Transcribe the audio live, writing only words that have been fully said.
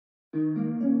Found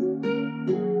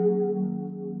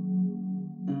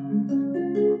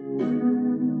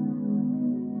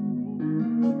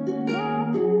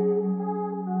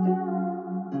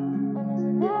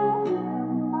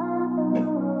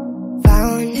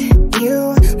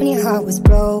you when your heart was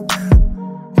broke.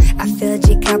 I filled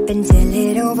your cup until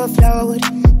it overflowed.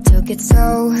 Took it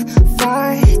so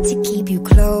far to keep you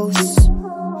close.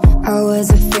 I was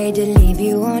afraid to leave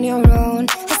you on your own.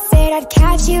 I said I'd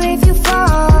catch you if you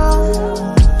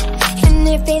fall, and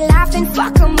if they laugh then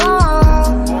fuck them all.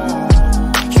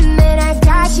 And then I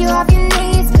got you off your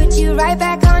knees, put you right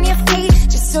back on your feet,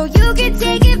 just so you could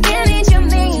take advantage of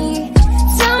me.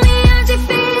 Tell me how's it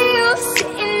feel,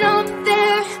 sitting up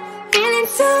there, feeling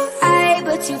so high,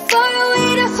 but too far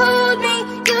away to hold me.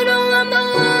 You know I'm the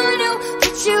one who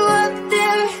put you up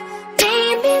there,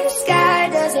 name in the sky.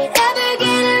 Does it ever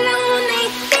get lonely,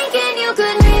 thinking you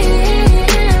could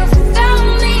live without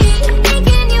me,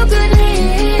 thinking you could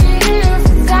live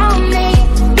without me?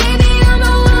 Baby, I'm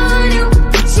the one who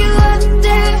put you up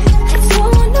there. I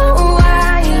don't know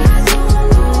why,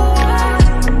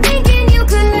 thinking you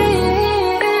could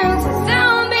live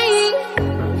without me,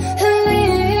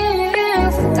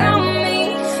 live without me.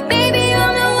 Baby,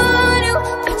 I'm the one who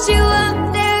put you up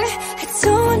there. I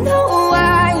don't know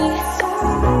why.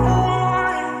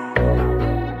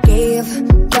 Gave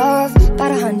love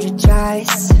about 100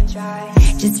 tries,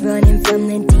 just running from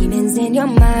the demons in your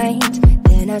mind.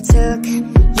 Then I took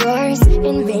yours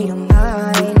and made them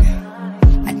mine.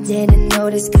 I didn't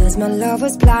notice cause my love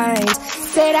was blind.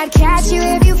 Said I'd catch you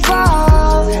if you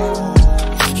fall,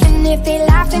 and if they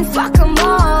laugh then fuck them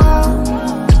all.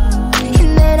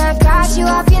 And then I got you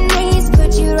off your knees,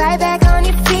 put you right back on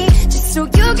your feet, just so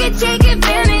you could take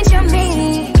advantage of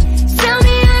me. Tell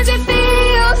me how's it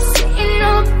feel, sitting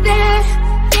up there,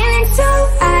 feeling so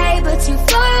high, but too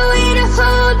far away to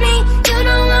hold me. You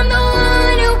know I'm the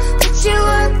one who put you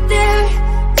up there,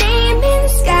 name in the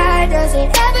sky. Does it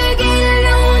ever get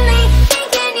lonely,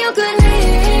 thinking you could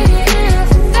live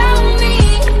without me,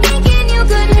 thinking you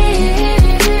could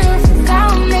live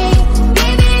without me?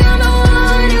 Baby, I'm the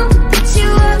one who put you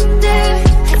up there.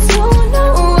 I don't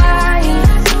know why,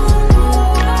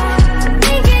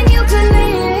 thinking you could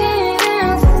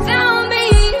live without me,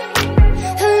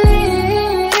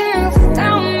 live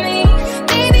without me.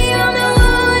 Baby, I'm the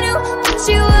one who put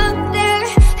you up there.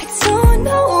 I don't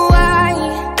know why.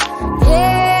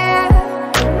 Yeah,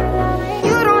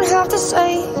 you don't have to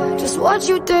say just what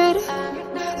you did,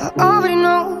 I already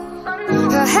know.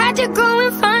 I had to go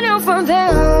and find out from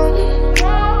them.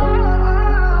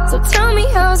 So tell me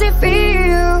how's it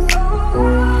feel,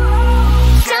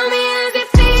 tell me how's it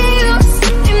feel,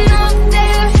 sitting up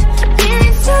there,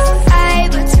 feeling so high,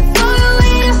 but too far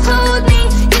away to hold me.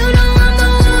 You know I'm the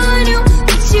one who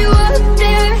put you up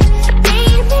there,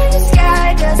 name in the sky.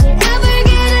 Does it ever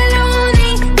get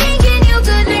lonely, thinking you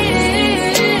could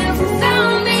live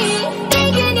without me,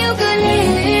 thinking you could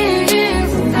live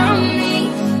without me?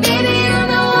 Baby, I'm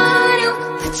the one who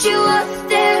put you up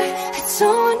there. I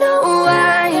don't know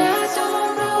why, I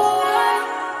don't know why.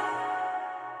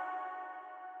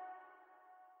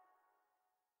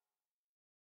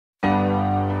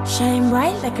 Shine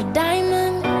bright like a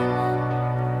diamond,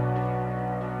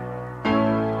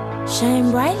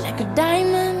 shine bright like a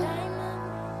diamond.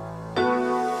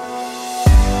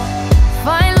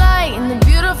 Fine light in the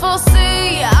beautiful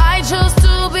sea, I chose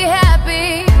to be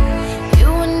happy.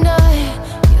 You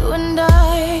and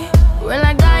I, we're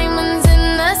like diamonds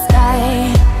in the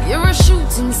sky. You're a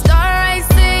shooting star, I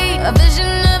see, a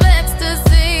vision of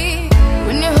ecstasy.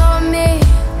 When you hold me,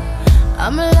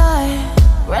 I'm alive.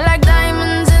 We're like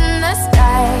diamonds in the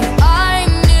sky. I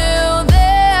knew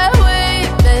that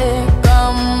we'd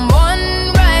become one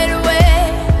right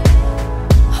away.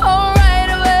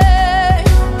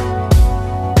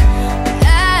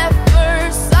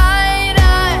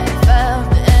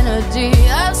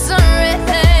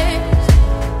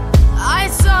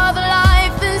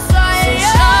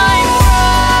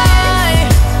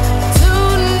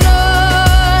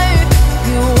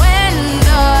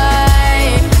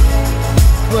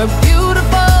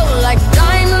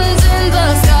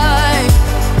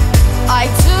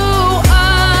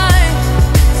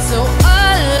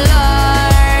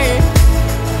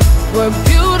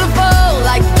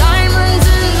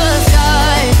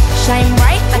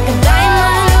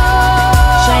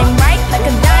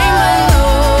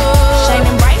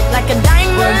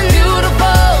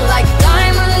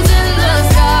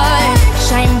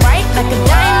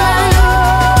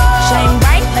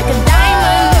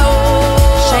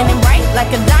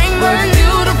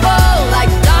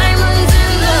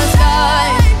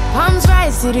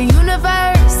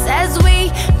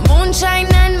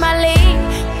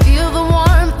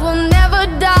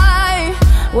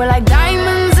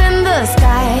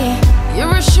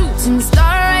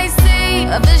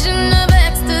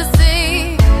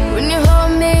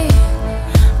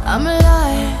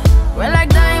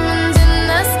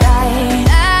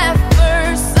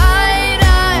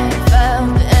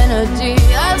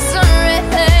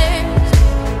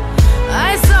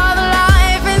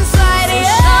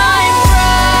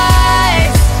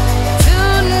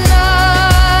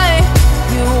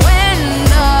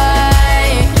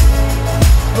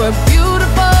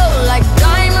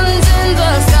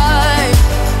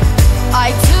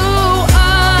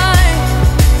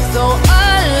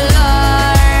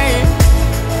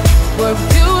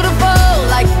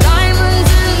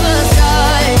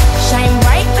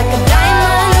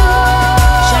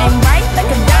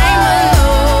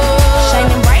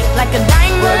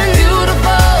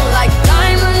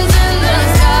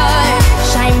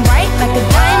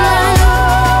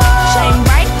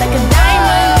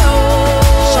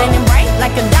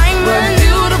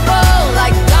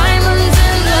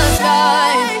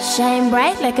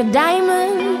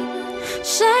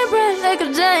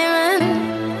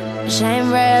 shine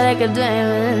bright like a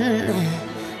diamond.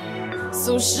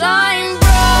 So shine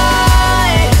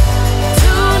bright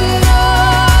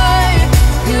tonight.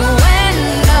 You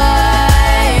and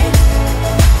I,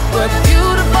 we're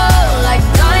beautiful like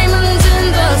diamonds in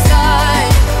the sky.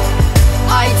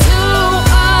 Eye to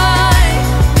eye,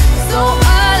 so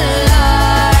alive.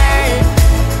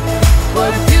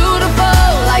 We're beautiful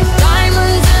like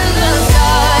diamonds in the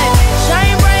sky.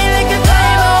 Shine bright like a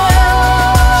diamond.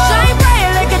 Shine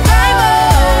bright like a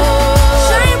diamond.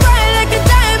 Shine bright like a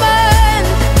diamond.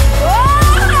 Oh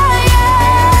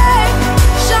yeah.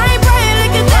 Shine bright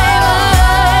like a diamond.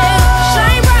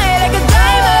 Shine bright like a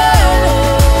diamond.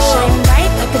 Shine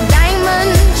bright like a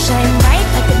diamond. Shine bright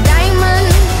like a diamond.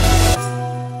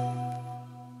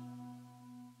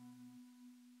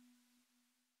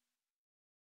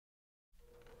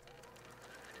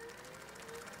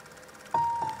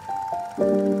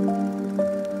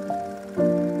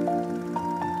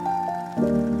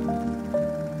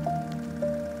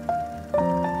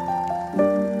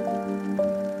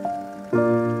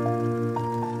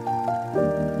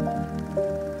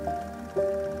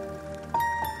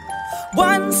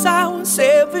 Once I was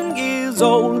 7 years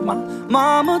old, my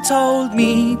mama told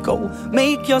me, go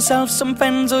make yourself some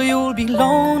friends or you'll be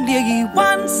lonely.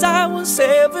 Once I was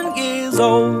 7 years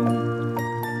old.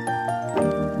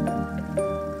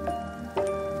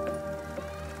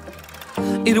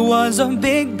 It was a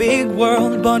big, big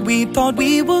world, but we thought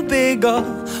we were bigger,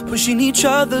 pushing each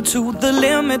other to the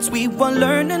limits. We were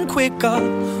learning quicker.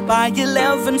 By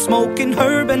 11, smoking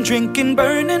herb and drinking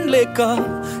burning liquor.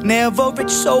 Never rich,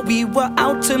 so we were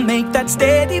out to make that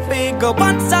steady figure.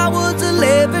 Once I was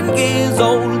 11 years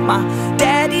old, my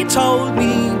daddy told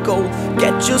me, go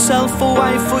get yourself a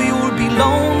wife or you'll be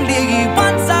lonely.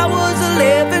 Once I was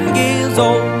 11 years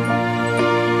old.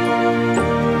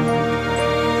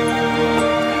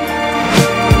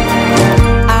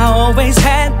 Always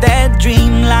had that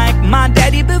dream like my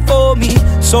daddy before me.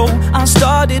 So I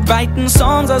started writing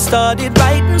songs, I started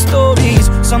writing stories.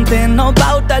 Something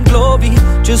about that glory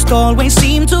just always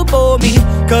seemed to bore me,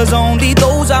 cause only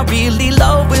those I really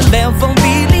love will ever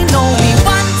really know me.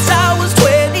 Once I was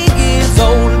 20 years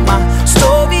old, my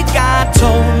story got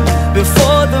told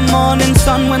before the morning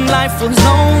sun when life was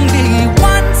lonely.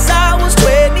 Once I was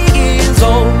 20 years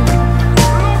old.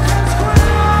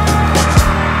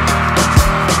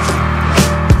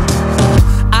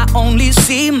 Only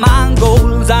see my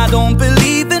goals, I don't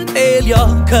believe in failure,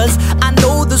 cause I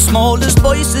know the smallest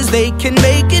voices, they can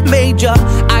make it major.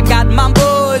 I got my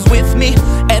boys with me,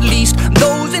 at least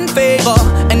those in favor.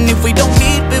 And if we don't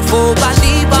meet before I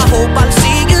leave, I hope I'll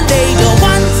see you later.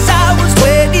 Once I was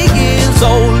 20 years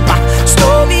old, my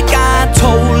story got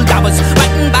told. I was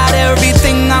writing about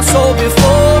everything I saw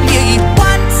before me.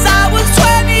 Once I was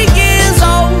 20 years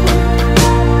old.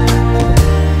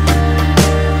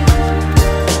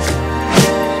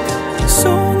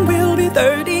 Soon we'll be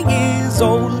 30 years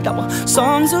old. Our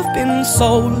songs have been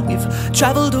sold. We've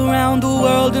traveled around the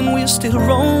world and we're still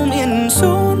roaming.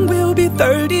 Soon we'll be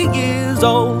 30 years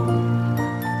old.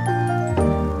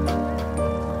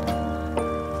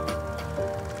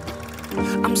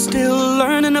 I'm still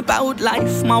learning about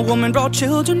life. My woman brought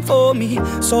children for me,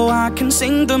 so I can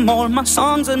sing them all my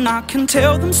songs and I can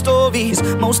tell them stories.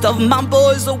 Most of my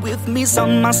boys are with me,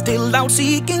 some are still out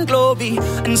seeking glory,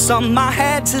 and some I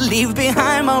had to leave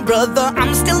behind. My brother,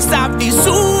 I'm still sorry.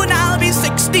 Soon I'll be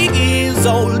 60 years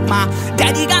old. My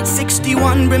daddy got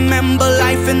 61. Remember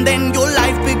life and then your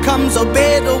life becomes a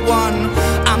better one.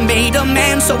 I made a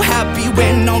man so happy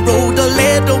when I wrote a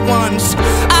letter once.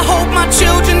 I hope my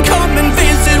children come and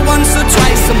visit once or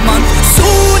twice a month.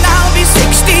 Soon I'll be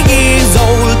 60 years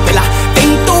old. Will I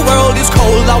think the world is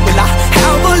cold, or will I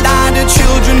have a lot of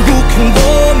children who can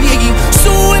bore me?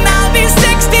 Soon I'll be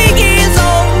 60 years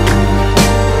old.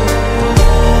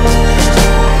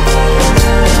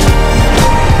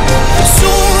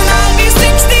 Soon I'll be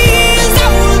 60 years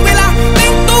old. Will I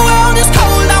think the world is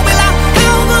cold, or will I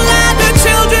have a lot of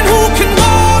children who can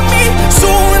bore me?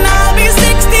 Soon I'll be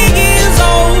 60 years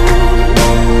old.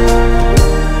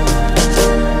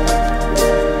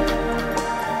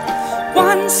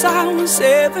 Once I was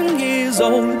 7 years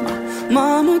old,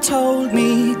 my mama told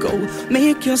me, go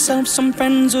make yourself some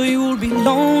friends or you'll be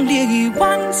lonely.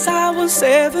 Once I was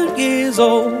 7 years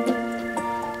old.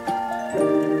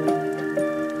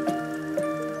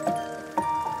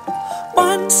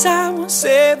 Once I was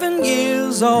 7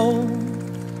 years old.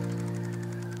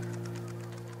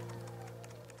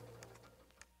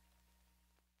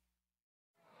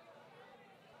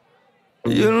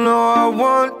 You know I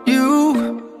want you.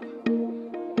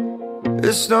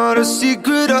 It's not a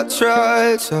secret I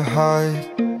try to hide.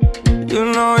 You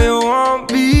know you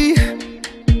want me,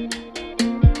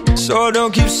 so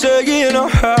don't keep saying our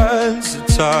hands are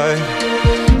tied.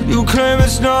 You claim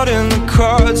it's not in the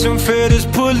cards, and fate is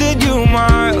pulling you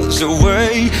miles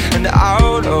away and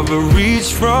out of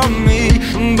reach from me.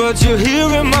 But you're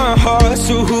here in my heart,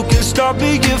 so who can stop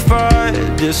me if I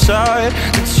decide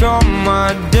that you're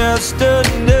my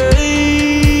destiny?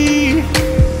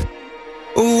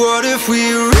 What if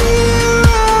we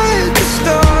rewrite the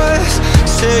stars?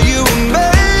 Say you were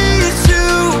made to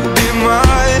be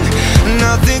mine.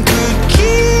 Nothing could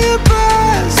keep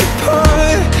us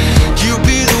apart. You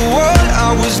be the one I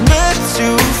was meant to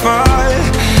find.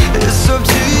 It's up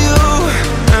to you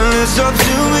and it's up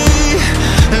to me.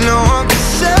 No one can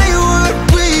say what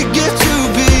we get to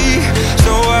be.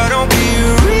 So why don't we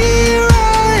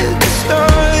rewrite the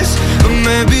stars? Or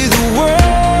maybe the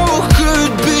world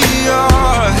could be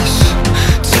ours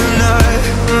tonight.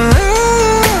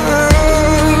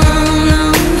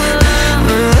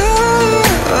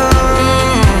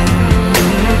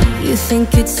 You think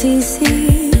it's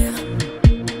easy?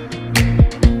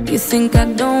 You think I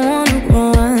don't wanna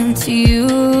run to you,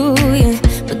 yeah.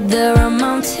 But there are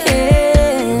mountains,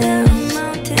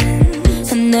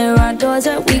 and there are doors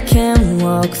that we can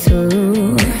walk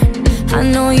through. I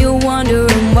know you're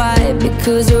wondering why,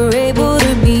 because we're able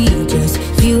to be just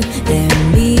you and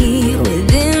me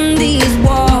within these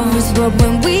walls. But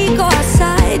when we go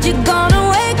outside, you're gonna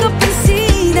wake up and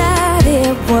see that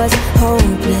it was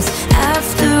hopeless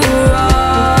after all.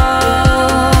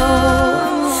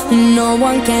 No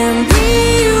one can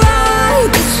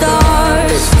rewrite the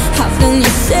stars. How can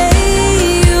you say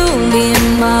you'll be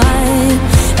mine?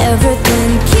 Everything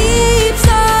keeps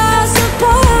us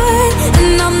apart,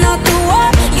 and I'm not the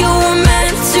one you were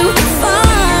meant to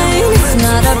find. It's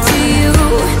not up to you,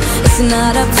 it's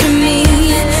not up to me.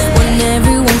 When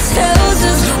everyone tells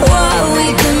us what we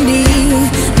can be,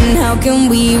 and how can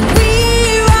we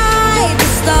rewrite the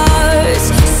stars?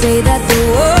 Say that the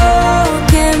world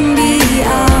can be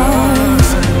ours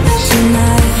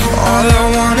tonight. All I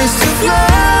want is to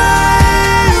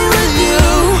fly with you.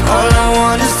 All I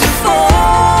want is to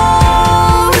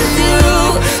fall with you.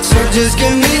 So just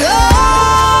give me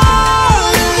all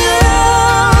of you.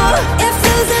 It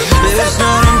feels impossible. It's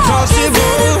not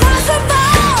impossible.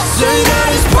 Say that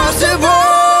it's possible.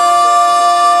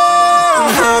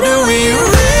 How do we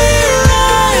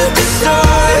rewrite the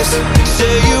stars?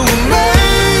 Say you were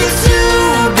made to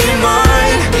be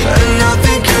mine, and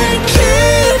nothing could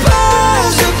keep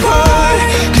us apart.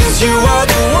 'Cause you are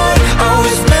the one I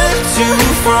was meant to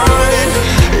find.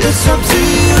 It's up to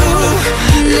you,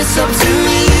 it's up to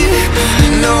me.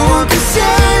 No one can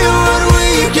say what we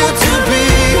get to be.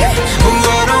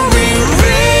 Why don't we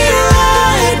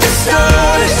rewrite the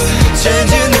stars?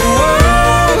 Changing the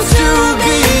world to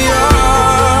be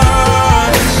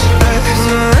ours.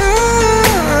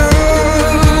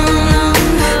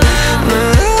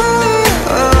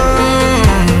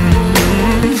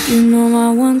 You know I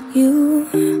want you.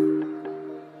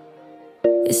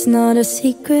 It's not a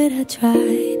secret I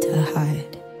try to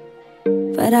hide,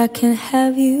 but I can't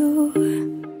have you.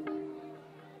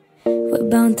 We're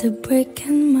bound to break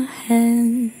and my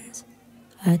hands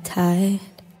are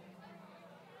tied.